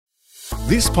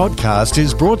This podcast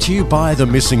is brought to you by The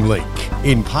Missing Link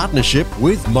in partnership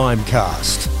with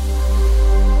Mimecast.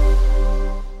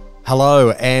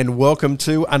 Hello and welcome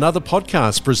to another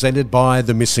podcast presented by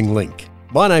The Missing Link.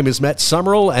 My name is Matt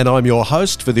Summerall and I'm your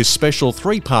host for this special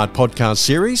three-part podcast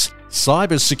series,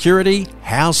 Cybersecurity,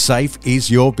 How Safe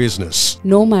is Your Business?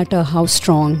 No matter how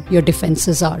strong your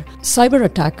defenses are, cyber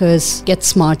attackers get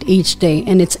smart each day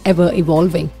and it's ever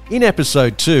evolving. In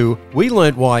episode 2, we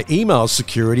learnt why email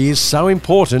security is so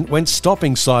important when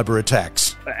stopping cyber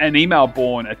attacks. An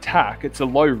email-borne attack, it's a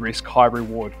low-risk,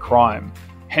 high-reward crime.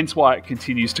 Hence why it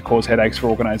continues to cause headaches for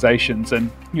organizations.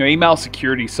 And email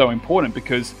security is so important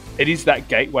because it is that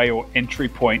gateway or entry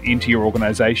point into your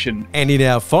organization. And in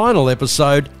our final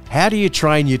episode, how do you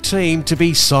train your team to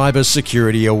be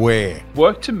cybersecurity aware?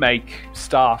 Work to make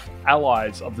staff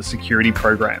allies of the security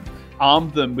program. Arm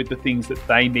them with the things that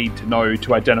they need to know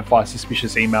to identify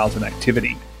suspicious emails and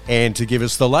activity. And to give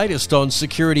us the latest on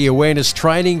security awareness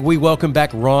training, we welcome back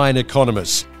Ryan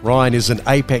Economos. Ryan is an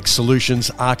Apex Solutions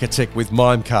architect with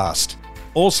Mimecast.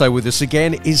 Also with us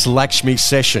again is Lakshmi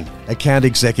Session, account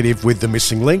executive with The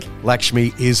Missing Link.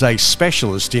 Lakshmi is a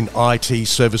specialist in IT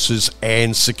services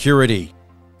and security.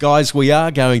 Guys, we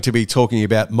are going to be talking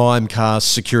about Mimecast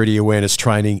security awareness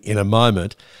training in a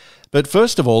moment. But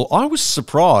first of all, I was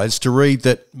surprised to read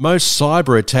that most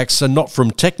cyber attacks are not from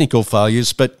technical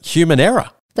failures, but human error.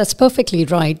 That's perfectly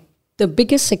right. The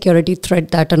biggest security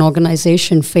threat that an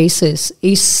organization faces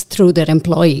is through their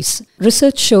employees.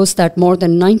 Research shows that more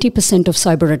than 90% of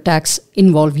cyber attacks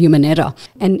involve human error.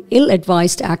 And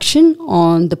ill-advised action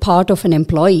on the part of an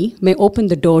employee may open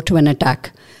the door to an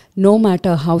attack, no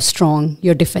matter how strong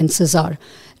your defenses are.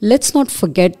 Let's not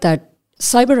forget that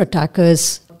cyber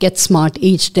attackers get smart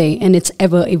each day and it's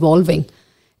ever evolving.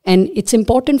 And it's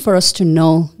important for us to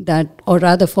know that, or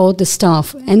rather for the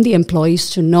staff and the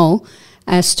employees to know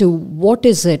as to what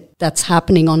is it that's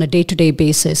happening on a day-to-day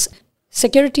basis.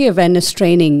 Security awareness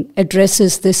training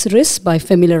addresses this risk by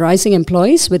familiarizing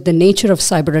employees with the nature of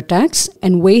cyber attacks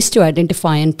and ways to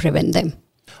identify and prevent them.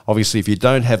 Obviously, if you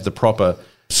don't have the proper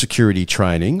security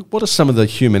training, what are some of the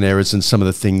human errors and some of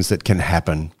the things that can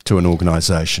happen to an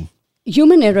organization?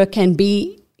 Human error can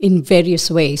be in various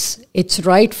ways. It's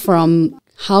right from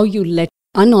how you let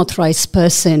unauthorized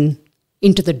person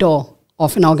into the door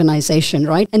of an organization,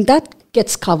 right? And that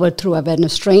gets covered through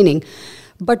awareness training.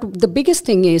 But the biggest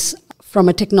thing is, from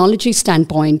a technology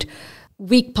standpoint,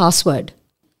 weak password.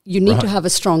 You need to have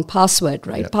a strong password,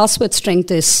 right? Yep. Password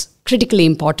strength is critically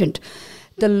important.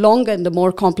 The longer and the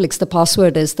more complex the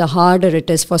password is, the harder it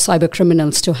is for cyber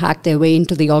criminals to hack their way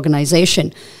into the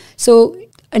organization. So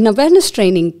an awareness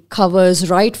training covers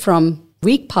right from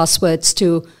weak passwords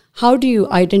to how do you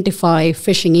identify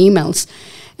phishing emails?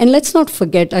 And let's not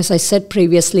forget, as I said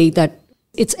previously, that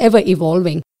it's ever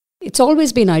evolving. It's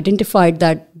always been identified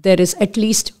that there is at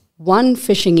least one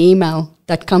phishing email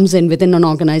that comes in within an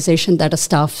organization that a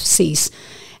staff sees.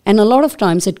 And a lot of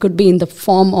times it could be in the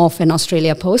form of an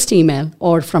Australia Post email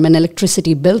or from an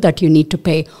electricity bill that you need to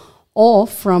pay, or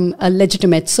from a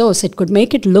legitimate source. It could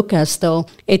make it look as though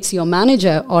it's your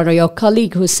manager or your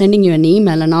colleague who's sending you an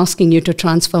email and asking you to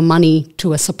transfer money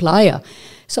to a supplier.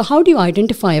 So how do you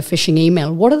identify a phishing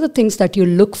email? What are the things that you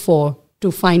look for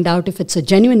to find out if it's a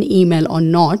genuine email or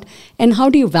not? And how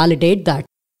do you validate that?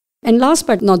 And last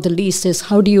but not the least is,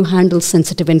 how do you handle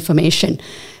sensitive information?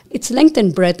 It's length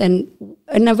and breadth, and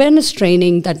an awareness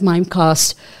training that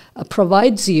Mimecast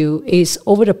provides you is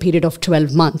over a period of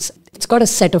 12 months. It's got a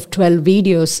set of 12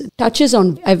 videos, touches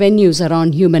on avenues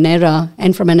around human error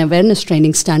and from an awareness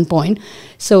training standpoint.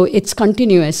 So it's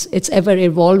continuous, it's ever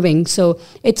evolving. So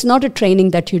it's not a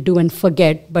training that you do and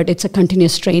forget, but it's a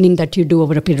continuous training that you do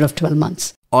over a period of 12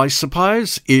 months. I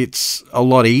suppose it's a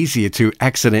lot easier to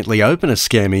accidentally open a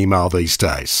scam email these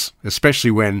days,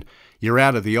 especially when you're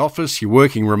out of the office, you're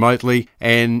working remotely,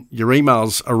 and your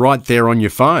emails are right there on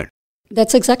your phone.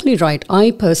 That's exactly right.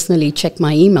 I personally check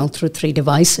my email through 3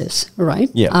 devices, right?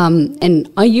 Yeah.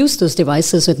 And I use those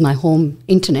devices with my home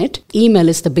internet. Email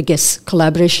is the biggest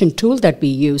collaboration tool that we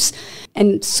use.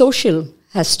 And social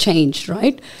has changed,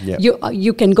 right? Yep.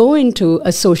 You can go into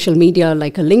a social media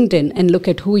like a LinkedIn and look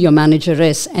at who your manager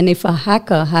is. And if a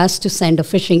hacker has to send a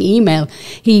phishing email,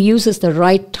 he uses the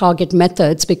right target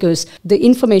methods because the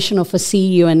information of a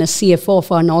CEO and a CFO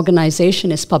for an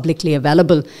organization is publicly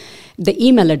available. The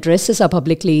email addresses are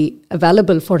publicly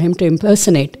available for him to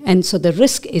impersonate. And so the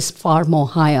risk is far more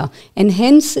higher. And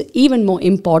hence, even more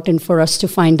important for us to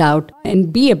find out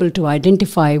and be able to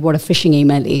identify what a phishing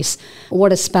email is,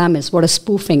 what a spam is, what a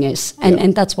spoofing is.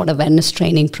 And that's what awareness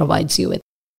training provides you with.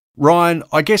 Ryan,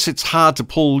 I guess it's hard to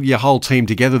pull your whole team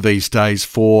together these days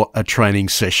for a training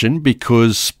session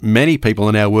because many people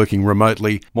are now working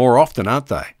remotely more often, aren't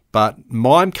they? But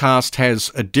Mimecast has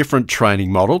a different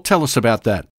training model. Tell us about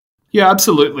that. Yeah,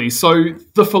 absolutely. So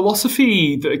the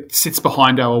philosophy that sits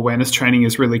behind our awareness training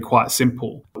is really quite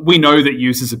simple. We know that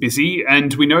users are busy,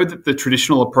 and we know that the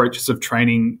traditional approaches of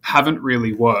training haven't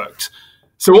really worked.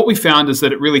 So what we found is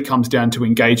that it really comes down to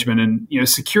engagement, and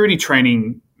security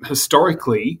training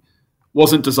historically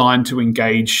wasn't designed to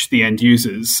engage the end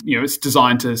users. It's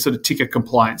designed to sort of tick a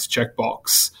compliance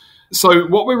checkbox. So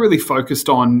what we're really focused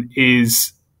on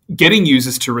is getting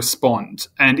users to respond.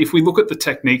 And if we look at the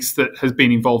techniques that has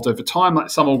been evolved over time, like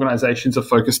some organizations are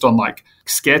focused on like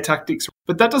scare tactics,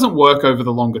 but that doesn't work over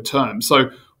the longer term. So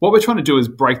what we're trying to do is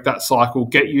break that cycle,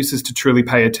 get users to truly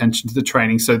pay attention to the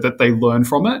training so that they learn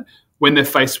from it when they're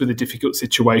faced with a difficult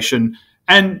situation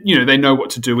and, they know what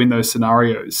to do in those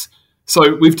scenarios.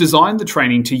 So we've designed the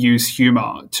training to use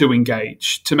humor, to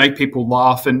engage, to make people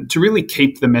laugh, and to really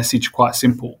keep the message quite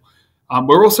simple.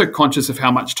 We're also conscious of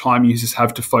how much time users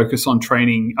have to focus on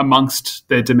training amongst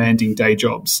their demanding day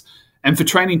jobs. And for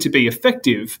training to be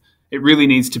effective, it really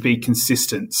needs to be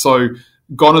consistent. So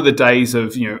gone are the days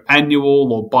of,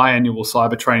 annual or biannual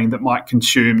cyber training that might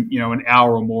consume, an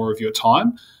hour or more of your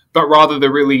time. But rather they're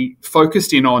really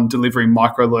focused in on delivering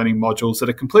micro-learning modules that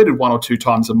are completed 1 or 2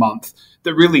 times a month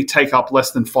that really take up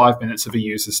less than 5 minutes of a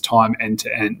user's time end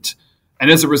to end.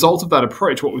 And as a result of that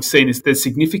approach, what we've seen is there's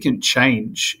significant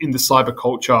change in the cyber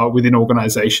culture within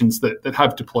organizations that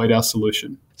have deployed our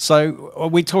solution. So are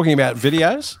we talking about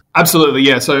videos? Absolutely,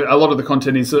 yeah. So a lot of the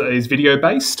content is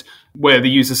video-based, where the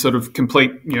users sort of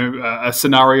complete a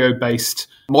scenario-based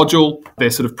module.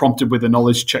 They're sort of prompted with a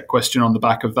knowledge check question on the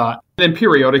back of that. Then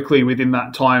periodically within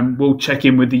that time, we'll check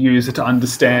in with the user to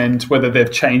understand whether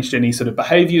they've changed any sort of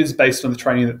behaviors based on the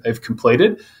training that they've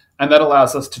completed. And that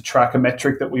allows us to track a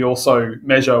metric that we also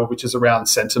measure, which is around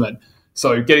sentiment.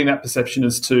 So getting that perception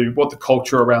as to what the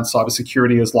culture around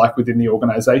cybersecurity is like within the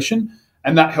organization.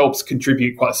 And that helps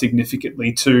contribute quite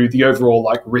significantly to the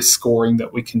overall risk scoring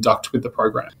that we conduct with the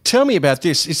program. Tell me about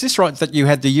this. Is this right that you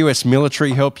had the US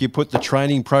military help you put the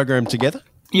training program together?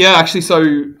 Yeah, actually.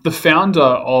 So the founder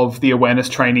of the awareness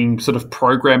training sort of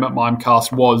program at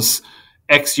Mimecast was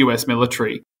ex-US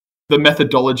military. The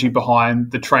methodology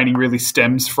behind the training really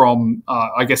stems from,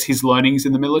 his learnings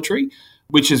in the military,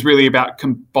 which is really about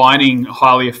combining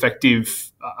highly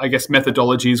effective,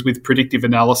 methodologies with predictive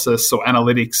analysis or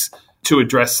analytics to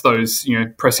address those,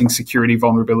 pressing security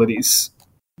vulnerabilities.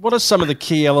 What are some of the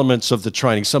key elements of the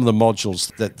training, some of the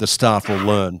modules that the staff will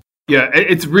learn? Yeah,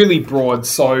 it's really broad.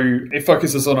 So it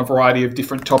focuses on a variety of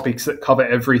different topics that cover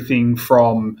everything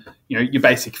from, your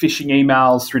basic phishing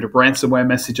emails through to ransomware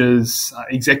messages,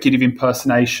 executive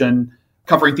impersonation,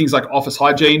 covering things like office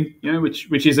hygiene,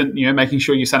 which isn't, making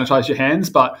sure you sanitize your hands,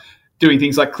 but doing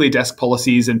things like clear desk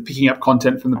policies and picking up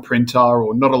content from the printer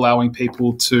or not allowing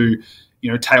people to,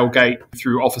 tailgate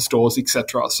through office doors,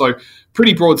 etc. So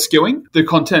pretty broad skewing. The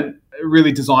content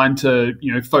really designed to,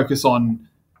 focus on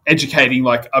educating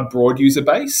a broad user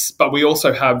base, but we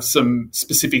also have some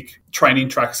specific training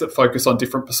tracks that focus on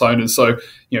different personas. So,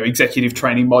 executive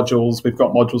training modules, we've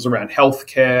got modules around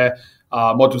healthcare,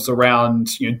 modules around,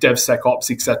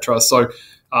 DevSecOps, etc. So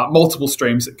multiple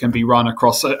streams that can be run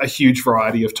across a huge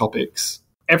variety of topics.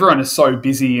 Everyone is so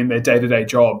busy in their day-to-day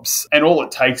jobs, and all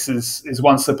it takes is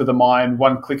one slip of the mind,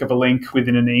 one click of a link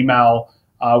within an email,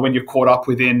 when you're caught up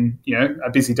within, a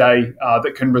busy day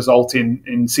that can result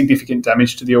in significant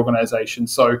damage to the organization.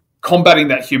 So combating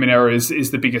that human error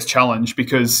is the biggest challenge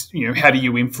because, how do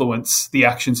you influence the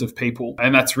actions of people?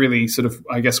 And that's really sort of,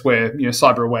 where,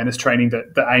 cyber awareness training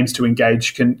that aims to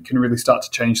engage can really start to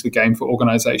change the game for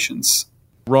organizations.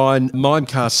 Ryan,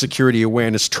 Mimecast security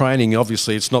awareness training,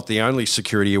 obviously it's not the only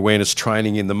security awareness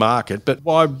training in the market, but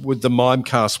why would the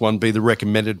Mimecast one be the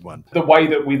recommended one? The way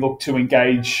that we look to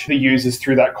engage the users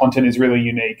through that content is really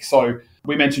unique. So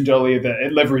we mentioned earlier that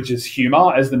it leverages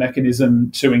humor as the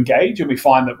mechanism to engage, and we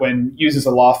find that when users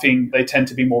are laughing, they tend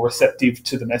to be more receptive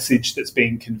to the message that's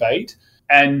being conveyed.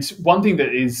 And one thing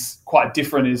that is quite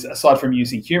different is, aside from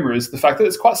using humor, is the fact that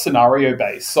it's quite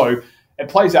scenario-based. So it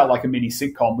plays out like a mini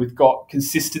sitcom. We've got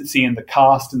consistency in the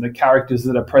cast and the characters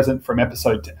that are present from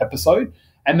episode to episode.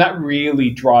 And that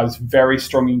really drives very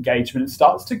strong engagement. It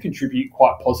starts to contribute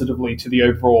quite positively to the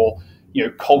overall,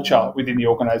 culture within the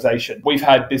organization. We've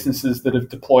had businesses that have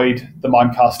deployed the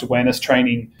Mimecast awareness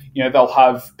training. They'll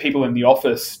have people in the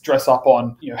office dress up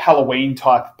on, Halloween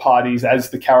type parties as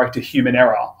the character Human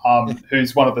Error,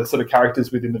 who's one of the sort of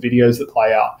characters within the videos that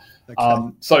play out.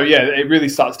 Okay. It really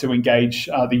starts to engage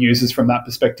the users from that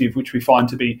perspective, which we find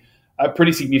to be a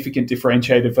pretty significant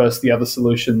differentiator versus the other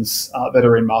solutions that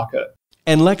are in market.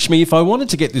 And Lakshmi, if I wanted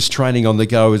to get this training on the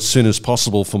go as soon as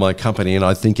possible for my company, and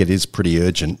I think it is pretty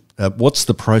urgent, what's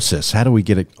the process? How do we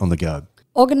get it on the go?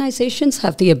 Organizations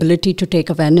have the ability to take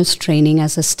awareness training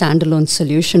as a standalone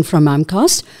solution from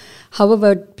Mimecast.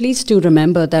 However, please do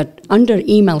remember that under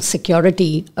email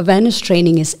security, awareness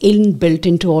training is inbuilt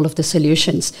into all of the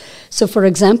solutions. So, for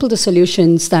example, the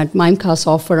solutions that Mimecast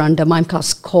offer under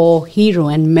Mimecast Core, Hero,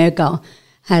 and Mega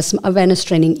has awareness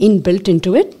training inbuilt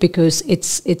into it because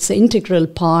it's an integral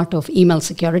part of email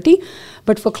security.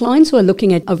 But for clients who are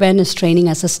looking at awareness training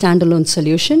as a standalone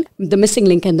solution, the Missing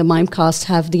Link and the Mimecast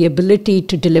have the ability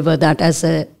to deliver that as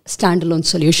a standalone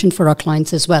solution for our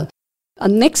clients as well. Our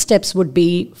next steps would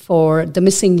be for the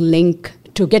Missing Link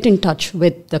to get in touch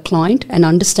with the client and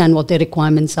understand what their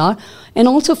requirements are, and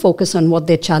also focus on what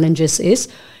their challenges is.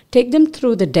 Take them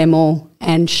through the demo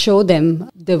and show them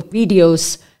the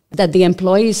videos that the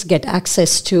employees get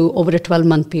access to over a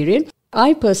 12-month period.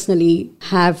 I personally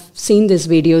have seen these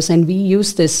videos, and we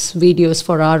use these videos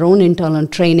for our own internal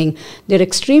training. They're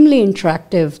extremely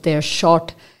interactive, they're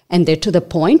short, and they're to the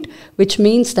point, which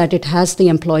means that it has the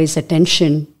employee's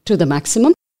attention to the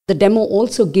maximum. The demo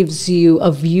also gives you a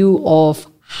view of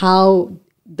how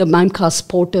the Mimecast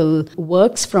portal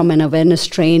works from an awareness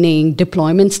training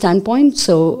deployment standpoint.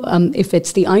 So if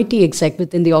it's the IT exec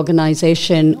within the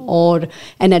organization or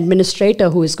an administrator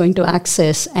who is going to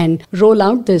access and roll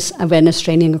out this awareness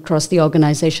training across the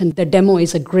organization, the demo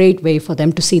is a great way for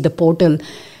them to see the portal.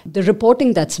 The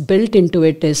reporting that's built into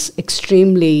it is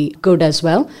extremely good as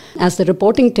well, as the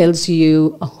reporting tells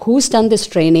you who's done this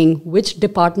training, which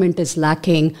department is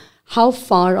lacking, how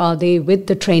far are they with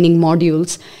the training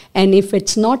modules, and if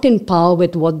it's not in par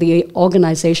with what the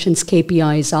organization's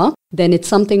KPIs are, then it's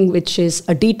something which is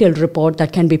a detailed report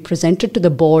that can be presented to the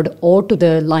board or to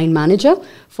the line manager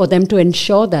for them to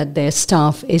ensure that their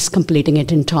staff is completing it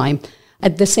in time.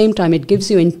 At the same time, it gives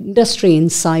you industry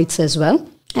insights as well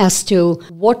as to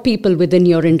what people within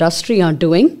your industry are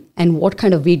doing and what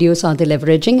kind of videos are they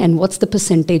leveraging and what's the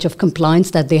percentage of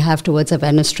compliance that they have towards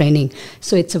awareness training.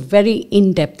 So it's a very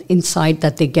in-depth insight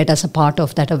that they get as a part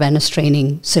of that awareness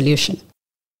training solution.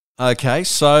 Okay,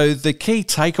 so the key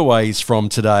takeaways from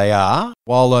today are,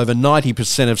 while over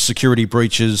 90% of security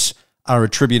breaches are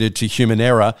attributed to human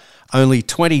error, only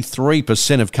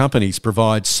 23% of companies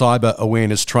provide cyber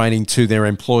awareness training to their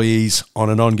employees on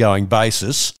an ongoing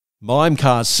basis.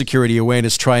 Mimecast security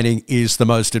awareness training is the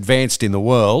most advanced in the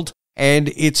world,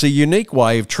 and it's a unique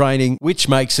way of training which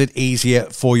makes it easier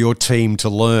for your team to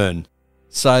learn.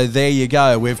 So there you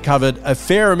go. We've covered a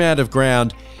fair amount of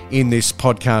ground in this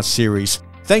podcast series.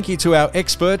 Thank you to our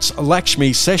experts,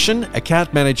 Lakshmi Session,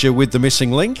 Account Manager with the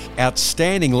Missing Link.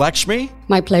 Outstanding, Lakshmi.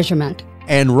 My pleasure, Matt.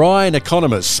 And Ryan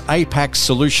Economos, APAC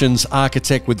Solutions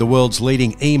Architect with the world's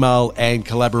leading email and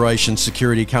collaboration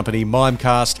security company,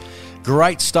 Mimecast.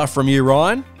 Great stuff from you,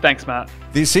 Ryan. Thanks, Matt.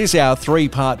 This is our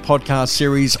 3-part podcast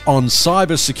series on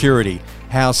cybersecurity.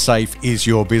 How safe is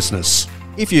your business?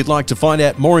 If you'd like to find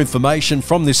out more information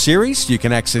from this series, you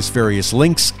can access various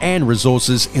links and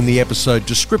resources in the episode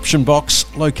description box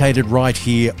located right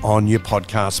here on your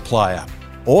podcast player.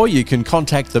 Or you can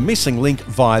contact The Missing Link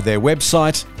via their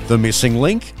website,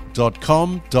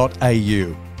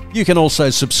 themissinglink.com.au. You can also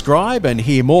subscribe and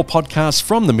hear more podcasts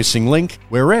from The Missing Link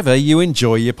wherever you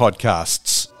enjoy your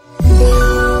podcasts.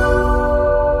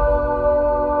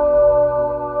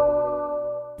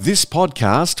 This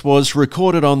podcast was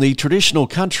recorded on the traditional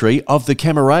country of the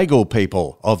Camaragal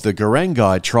people of the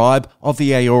Gurangai tribe of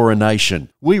the Eora Nation.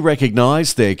 We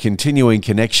recognise their continuing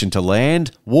connection to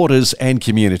land, waters and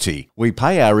community. We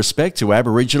pay our respect to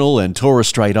Aboriginal and Torres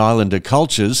Strait Islander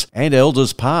cultures and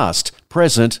elders past,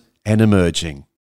 present and emerging.